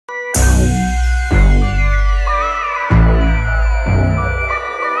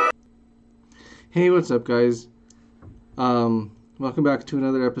Hey, what's up, guys? Welcome back to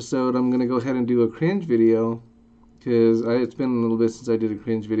another episode. I'm gonna go ahead and do a cringe video because it's been a little bit since I did a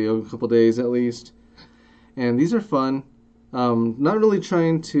cringe video, a couple days at least. And these are fun. Not really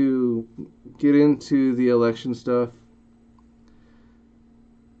trying to get into the election stuff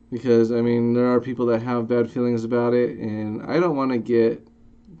because, I mean, there are people that have bad feelings about it, and I don't want to get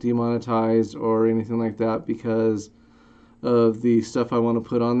demonetized or anything like that because of the stuff I want to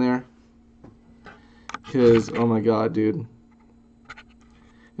put on there. Because, oh my god, dude.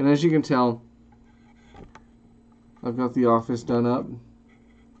 And as you can tell, I've got the office done up.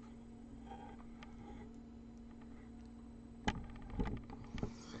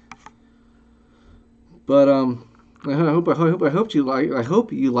 But I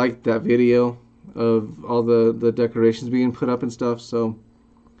hope you liked that video of all the decorations being put up and stuff. So,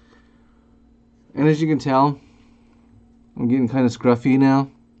 and as you can tell, I'm getting kind of scruffy now.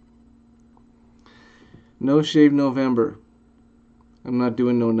 No shave November. I'm not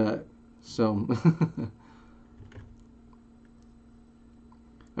doing no nut. So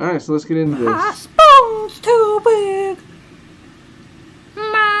alright, so let's get into this. My spoon's too big.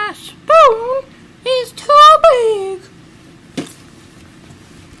 My spoon is too big.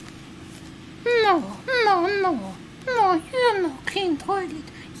 No, you no clean toilet.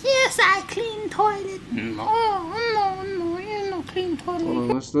 Yes, I clean toilet. No, you no clean toilet. Hold on,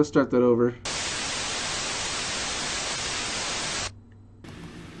 let's start that over.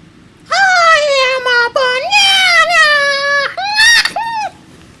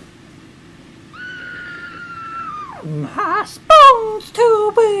 My spoon's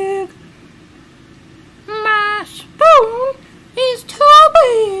too big. My spoon is too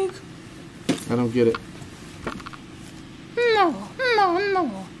big. I don't get it. No,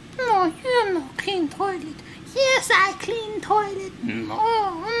 you no clean toilet. Yes, I clean toilet.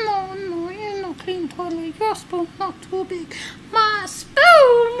 No, you no clean toilet. Your spoon's not too big. My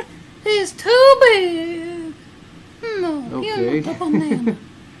spoon is too big. No, okay. You're not a banana.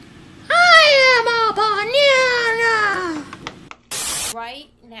 I am a banana. Right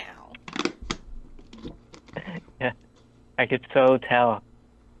now. Yeah, I could so tell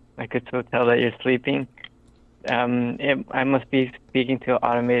that you're sleeping. I must be speaking to an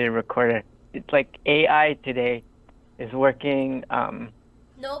automated recorder. It's like AI today is working.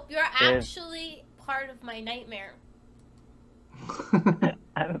 Nope, you're actually part of my nightmare.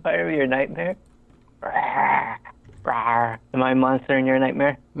 I'm part of your nightmare? Am I a monster in your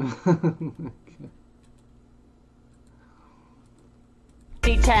nightmare?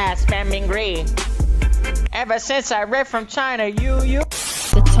 Task spamming green. Ever since I read from China, you.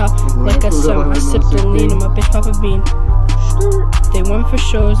 The top, like I said, I sip the lean, and my bitch pop a bean. They went for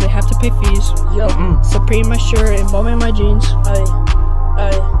shows, they have to pay fees. Yo, Supreme my shirt and bomb in my jeans.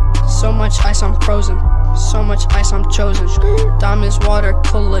 So much ice I'm frozen. So much ice I'm chosen. Diamonds water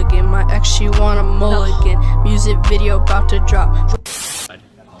Culligan. My ex she want a mulligan. Music video about to drop.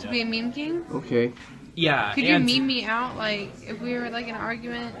 To be a meme king? Okay. Yeah. Could you meme me out? Like, if we were like in an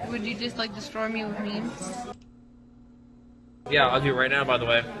argument, would you just like destroy me with memes? Yeah, I'll do it right now, by the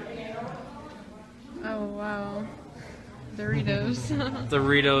way. Oh wow. Doritos.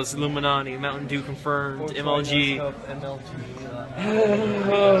 Doritos, Illuminati, Mountain Dew confirmed, MLG.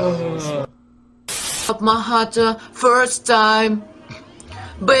 My heart first time.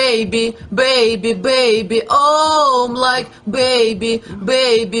 Baby, oh, I'm like baby,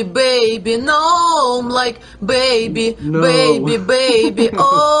 no, I'm like baby,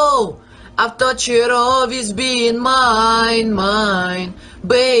 oh, I've thought you'd always been mine,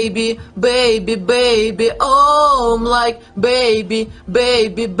 baby, oh, I'm like baby,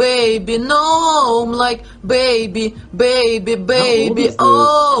 no, I'm like baby,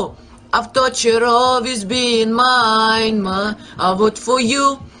 oh. I've thought you'd always been mine. I vote for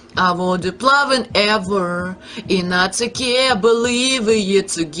you, I would love ever. И not to care, believe you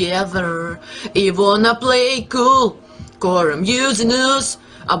together. You wanna play cool, core I'm using us.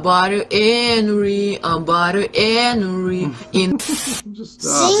 About you, Henry, in Just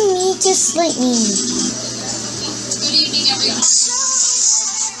stop. Sing me to sleep me. Good evening, everyone.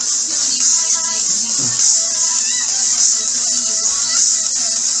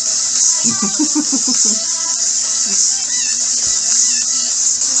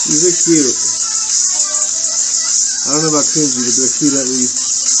 These are cute. I don't know about cringy, but they're cute at least.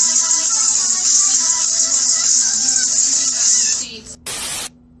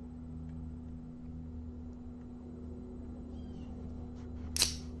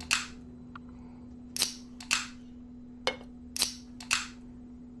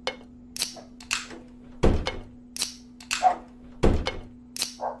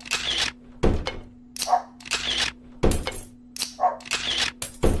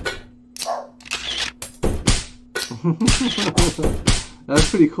 That's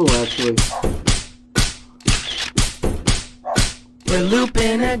pretty cool, actually. We're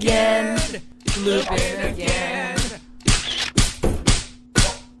looping again. Looping again.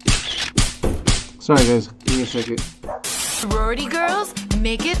 Sorry, guys. Give me a second. Sorority girls,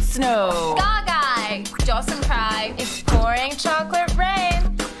 make it snow. Gaga, Dawson cry. It's pouring chocolate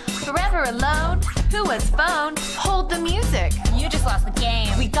rain. Forever alone. Who has phone? Hold the music. You just lost the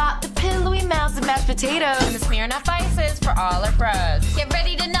game. We got the pillowy mouths and mashed potatoes. And the Smirnoff Ices for all our pros. Get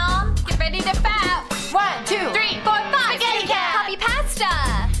ready to nom. Get ready to fap. 1, 2, 3, 4, 5. Spaghetti cat. Poppy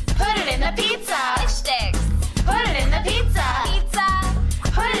pasta. Put it in the pizza. Fish sticks. Put it in the pizza. Pizza.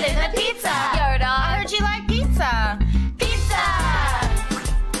 Put it in the pizza. Yodel. I heard you like pizza. Pizza.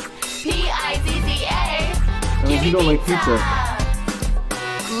 P-I-Z-Z-A. If you don't like pizza.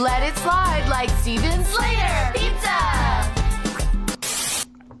 Let it slide like Steven Slater. Pizza.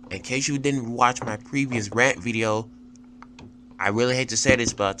 In case you didn't watch my previous rant video, I really hate to say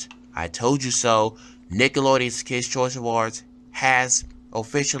this, but I told you so. Nickelodeon's Kids' Choice Awards has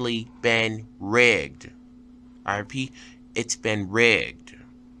officially been rigged. I repeat, it's been rigged.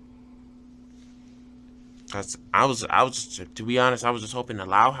 Cause I was to be honest, I was just hoping the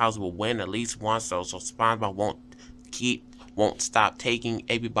Loud House will win at least once, so SpongeBob won't stop taking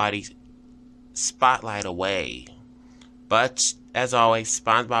everybody's spotlight away. But as always,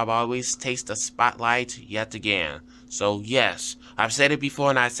 SpongeBob always takes the spotlight yet again. So yes, I've said it before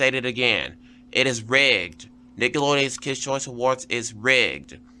and I said it again. It is rigged. Nickelodeon's Kids' Choice Awards is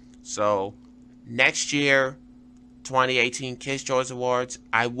rigged. So next year, 2018 Kids' Choice Awards,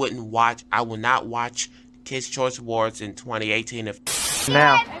 I will not watch Kids' Choice Awards in 2018 if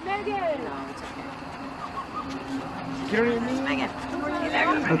Now. Hey, Megan! You don't even mean Megan.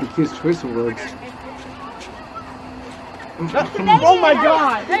 Not the Kids' Choice Awards. Oh my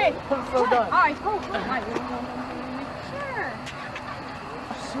god! Hey! I'm so done. Alright, cool. Alright.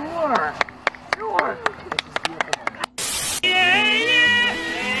 Sure. Sure. Yeah.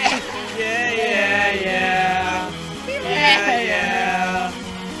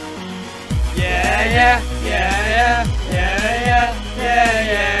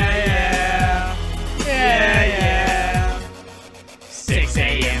 6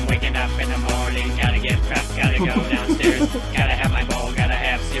 a.m. waking up in the morning, gotta get prepped, gotta go downstairs, gotta have my bowl, gotta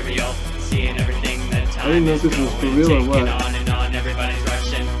have cereal, seeing everything the time I didn't know if this was for real or what. on and on, everybody's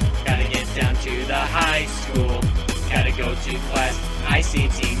rushing, gotta get down to the high school, gotta go to class,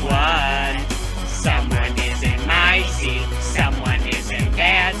 ICT 1. Someone is in my seat, someone is in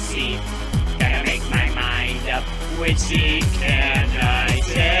that seat, gotta make my mind up, which seat can I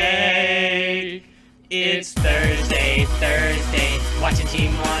take? It's Thursday, watching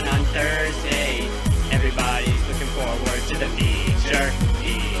Team 1 on Thursday. Everybody's looking forward to the feature.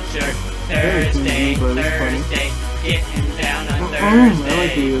 Thursday, getting down on Thursday. I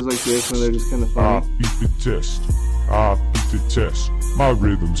like videos like this when they're just kind of I funny. beat the test. My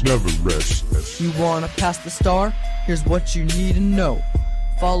rhythms never rest. You wanna pass the star? Here's what you need to know.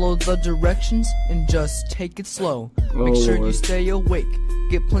 Follow the directions and just take it slow. Make sure you stay awake,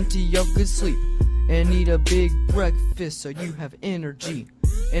 get plenty of good sleep, and eat a big breakfast so you have energy.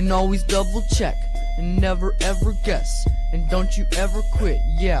 And always double check and never ever guess. And don't you ever quit,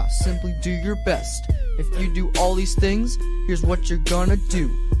 yeah, simply do your best. If you do all these things, here's what you're gonna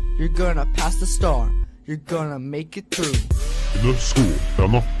do. You're gonna pass the star, you're gonna make it through. In the school,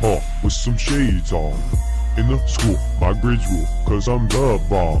 down the hall, with some shades on. In the school, my grades rule, cause I'm the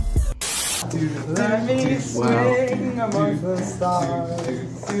bomb. Let me swing among the stars.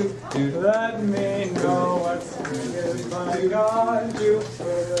 Let me know what spring is. My God, you put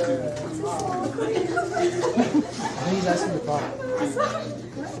it on. He's asking the problem.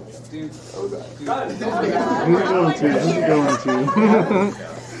 Who's going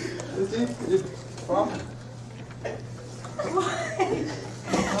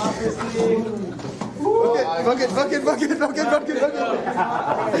Bucket.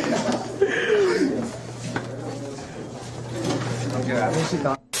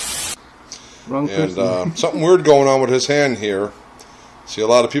 Wrong and person. something weird going on with his hand here. See a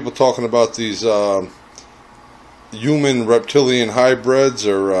lot of people talking about these human reptilian hybrids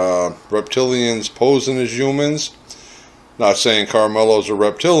or reptilians posing as humans. Not saying Carmelo's a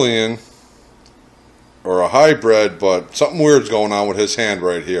reptilian or a hybrid, but something weird's going on with his hand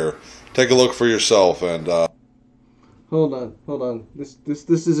right here. Take a look for yourself and Hold on. This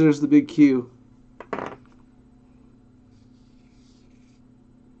deserves the big Q.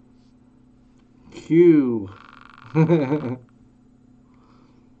 Q.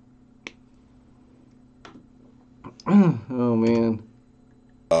 Oh man.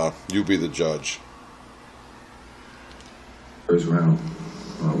 You be the judge. first round.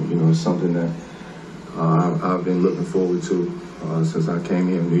 You know, it's something that I've been looking forward to since I came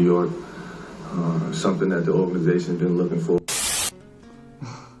here in New York. Something that the organization's been looking for.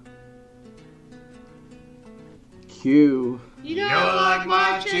 Q. You don't like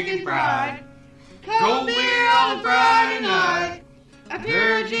my chicken fried. Cold beer on a Friday night. A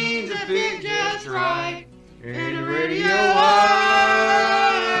pair of jeans that fit just right. And a radio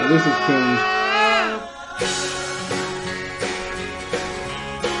Now, this is cringe.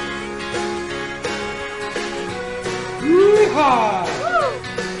 Yeehaw!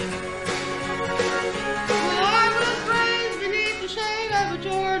 Well, I was raised beneath the shade of a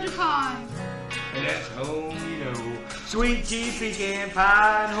Georgia pine. And that's home, you know. Sweet tea, pecan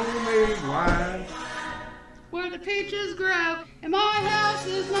pie, and homemade wine. Where the peaches grow, and my house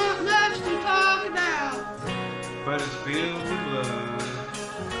is not much to talk about. But it's filled with love.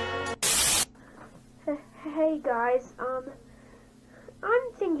 Hey guys, I'm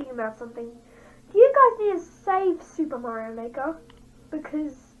thinking about something. Do you guys need to save Super Mario Maker?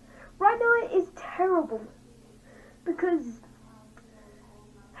 Because right now it is terrible. Because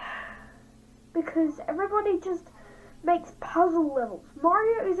everybody just makes puzzle levels.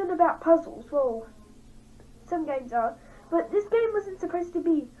 Mario isn't about puzzles. Well, some games are, but this game wasn't supposed to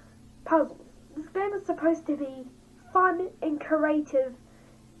be puzzles. This game was supposed to be fun and creative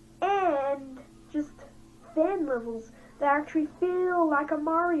and just fan levels that actually feel like a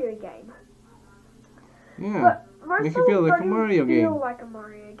Mario game. Yeah, But most make it feel like a Mario game. feel like a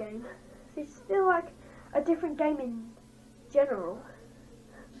Mario game. They just feel like a different game in general.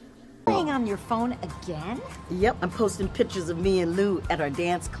 Playing on your phone again? Yep, I'm posting pictures of me and Lou at our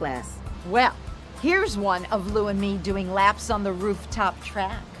dance class. Well, here's one of Lou and me doing laps on the rooftop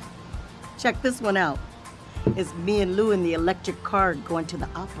track. Check this one out. It's me and Lou in the electric car going to the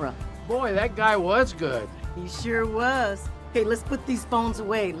opera. Boy, that guy was good. He sure was. Hey, let's put these phones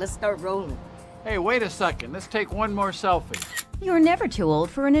away. Let's start rolling. Hey, wait a second. Let's take one more selfie. You're never too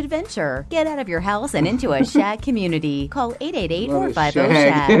old for an adventure. Get out of your house and into a shag community. Call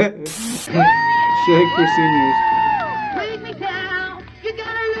 888-450-SHAG. Shag for seniors. Break me down, you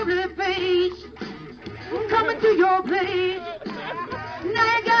got a lovely face. Coming to your place.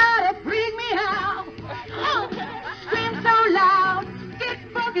 Now you gotta freak me out. Scream so loud, get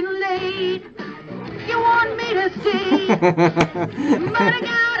fucking late. You want me to stay, but I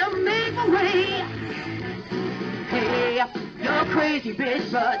gotta make a way. Hey, you're crazy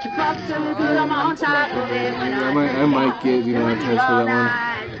bitch, but you fuck so good I'm on top of it. When I might get, you know, a test for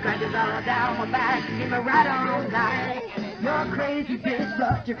that one. Scratches all down my back, give me right all night. You're crazy bitch,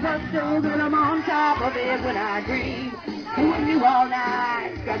 but you fuck so good I'm on top of it when I dream. Fooling you all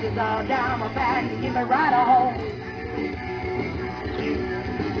night, scratches all down my back, give me right on.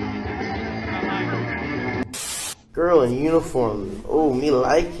 Girl in uniform. Oh, me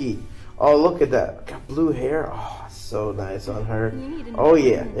likey. Oh, look at that. Got blue hair. Oh, so nice on her. Oh,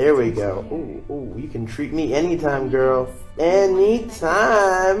 yeah. There we go. Ooh, ooh. You can treat me anytime, girl.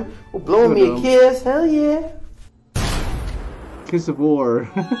 Anytime. Oh, blowing me a kiss. Hell yeah. Kiss of War.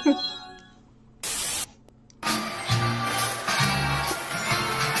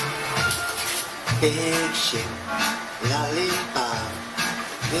 Big ship, lollipop,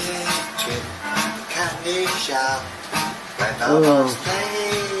 big trip, candy shop, right almost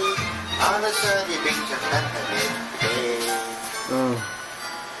late, on the sunny beach of Peppermint Bay.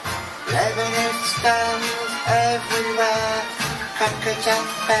 Lemonade stands everywhere, Cracker Jack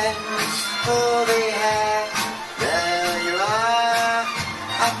bands, all they have. There you are,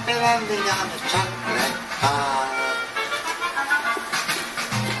 happy landing on a chocolate bar.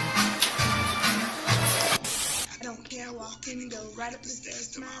 Walk and go right up the stairs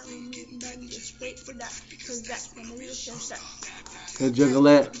to my room, getting back and just wait for that, because that's when the real show starts. The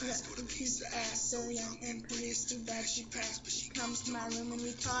Juggalette. She's ass so young and pretty, too bad she passed, but she comes to my room and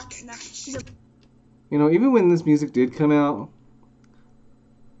we talk, and now she's a... You know, even when this music did come out,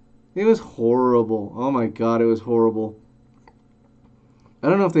 it was horrible. Oh my god, it was horrible. I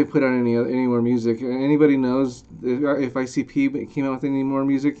don't know if they put out any more music. Anybody knows if ICP came out with any more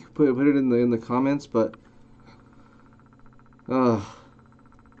music? Put it in the comments, but...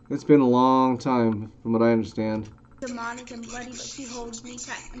 it's been a long time, from what I understand. Demonic and bloody, but she holds me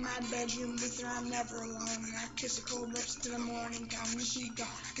tight in my bedroom with her. I'm never alone, and I kiss her cold lips till the morning come. When she's gone,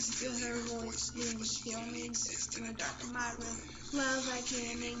 I can feel her voice scream. She only exists in the dark of my room. Love, I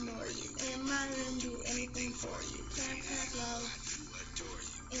can't ignore you. In my room, do anything for you. Pack love.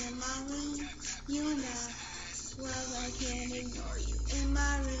 In my room, you and I. Love, I can't ignore you. In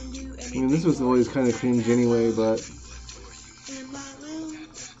my room, do anything. I mean, this was always kind of cringe anyway, but... In my room,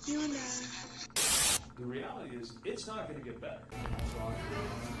 you and I. reality is, it's not going to get better.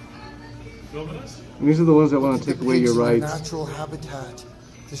 And these are the ones that want to take away your rights. Natural habitat.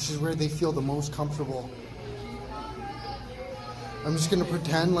 This is where they feel the most comfortable. I'm just gonna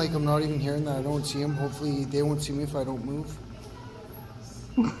pretend like I'm not even here and that I don't see them. Hopefully they won't see me if I don't move.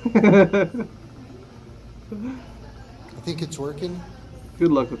 I think it's working.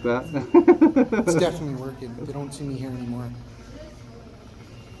 Good luck with that. It's definitely working. They don't see me here anymore.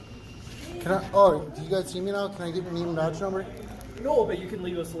 Can I? Oh, do you guys see me now? Can I get your name and badge number? No, but you can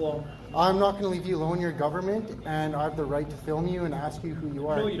leave us alone. I'm not going to leave you alone. You're government, and I have the right to film you and ask you who you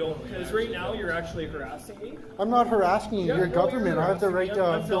are. No, you don't, because right now you're actually harassing me. I'm not harassing you. Yeah, you're no, government. I have the right to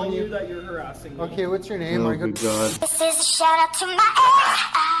I'm film telling you. you that you're harassing me. Okay, what's your name? Oh, good God. This is a shout out to my ex.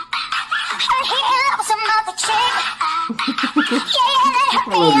 I'm hitting up some other chick. I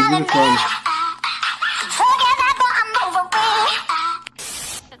love these uniforms. Forget that, but I'm over it.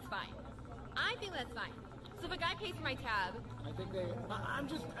 That's fine. I think that's fine. So if a guy pays for my tab, I think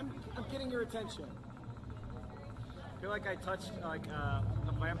I'm getting your attention. I feel like I touched like a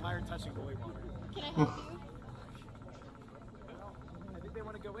vampire touching holy water. can I help you? I think they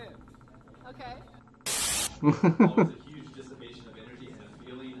want to go in. Okay. Always a huge dissipation of energy and a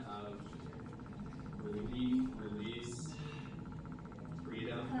feeling of relief, release,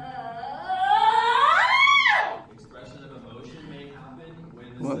 freedom. Expression of emotion may happen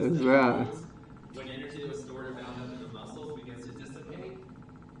when the What is system that? cools, when energy that was stored or bound up in the muscles begins to dissipate.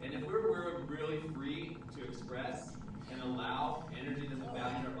 And if we're really free to express and allow energy that's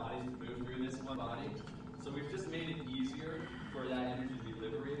bound in our bodies to move through this one body, so we've just made it easier for that energy to be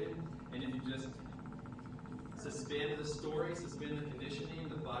liberated. And if you just suspend the story, suspend the conditioning,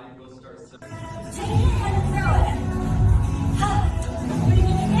 the body will start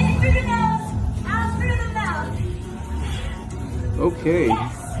Okay.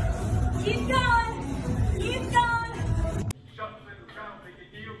 Keep going. Keep going.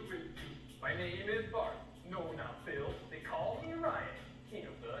 My name is Bart. No, not Phil. They call me Ryan, king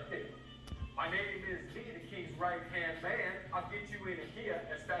of the hill. My name is me, the king's right-hand man. I'll get you in here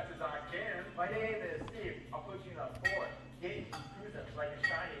as fast as I can. My name is Steve. I'll put you in a Ford. Get you cruising like a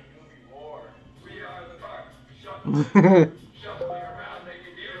shiny movie war. We are the Bart. Shuffling around,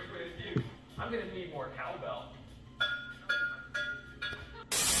 making deals with you. I'm gonna need more cowbell.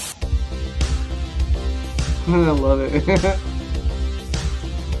 I love it.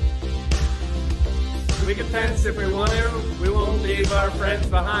 We can fence if we want to. We won't leave our friends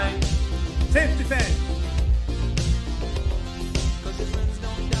behind. Safe defense.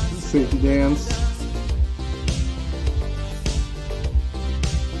 Safety dance.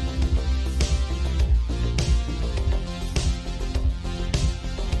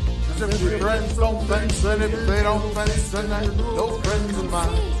 If your friends don't fence, and if they don't fence, then those friends of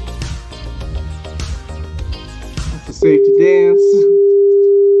mine. The safety dance.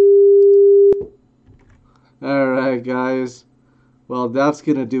 Alright, guys. Well, that's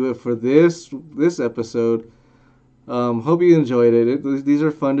gonna do it for this episode. Hope you enjoyed it. These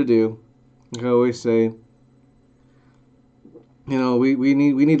are fun to do. Like I always say, you know, we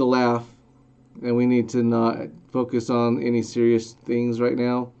need to laugh, and we need to not focus on any serious things right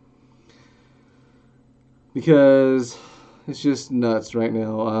now, because it's just nuts right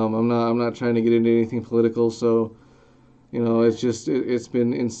now. I'm not trying to get into anything political, so you know, it's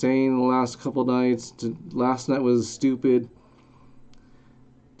been insane the last couple nights. Last night was stupid.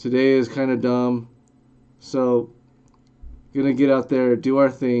 Today is kind of dumb. So, gonna get out there, do our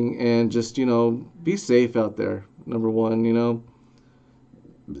thing, and just, you know, be safe out there. Number one, you know.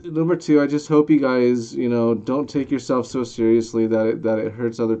 Number two, I just hope you guys, you know, don't take yourself so seriously that it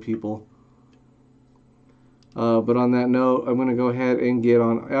hurts other people. But on that note, I'm gonna go ahead and get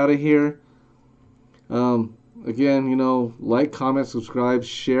on out of here. Again, you know, like, comment, subscribe,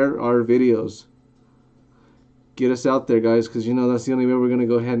 share our videos. Get us out there, guys, because, you know, that's the only way we're going to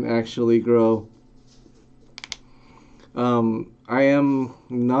go ahead and actually grow. I am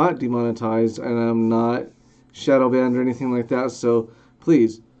not demonetized, and I'm not shadow banned or anything like that, so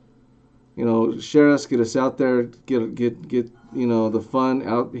please, you know, share us, get us out there, get you know, the fun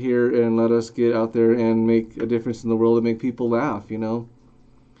out here, and let us get out there and make a difference in the world and make people laugh, you know.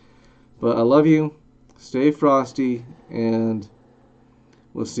 But I love you. Stay frosty, and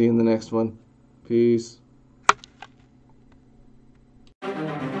we'll see you in the next one. Peace.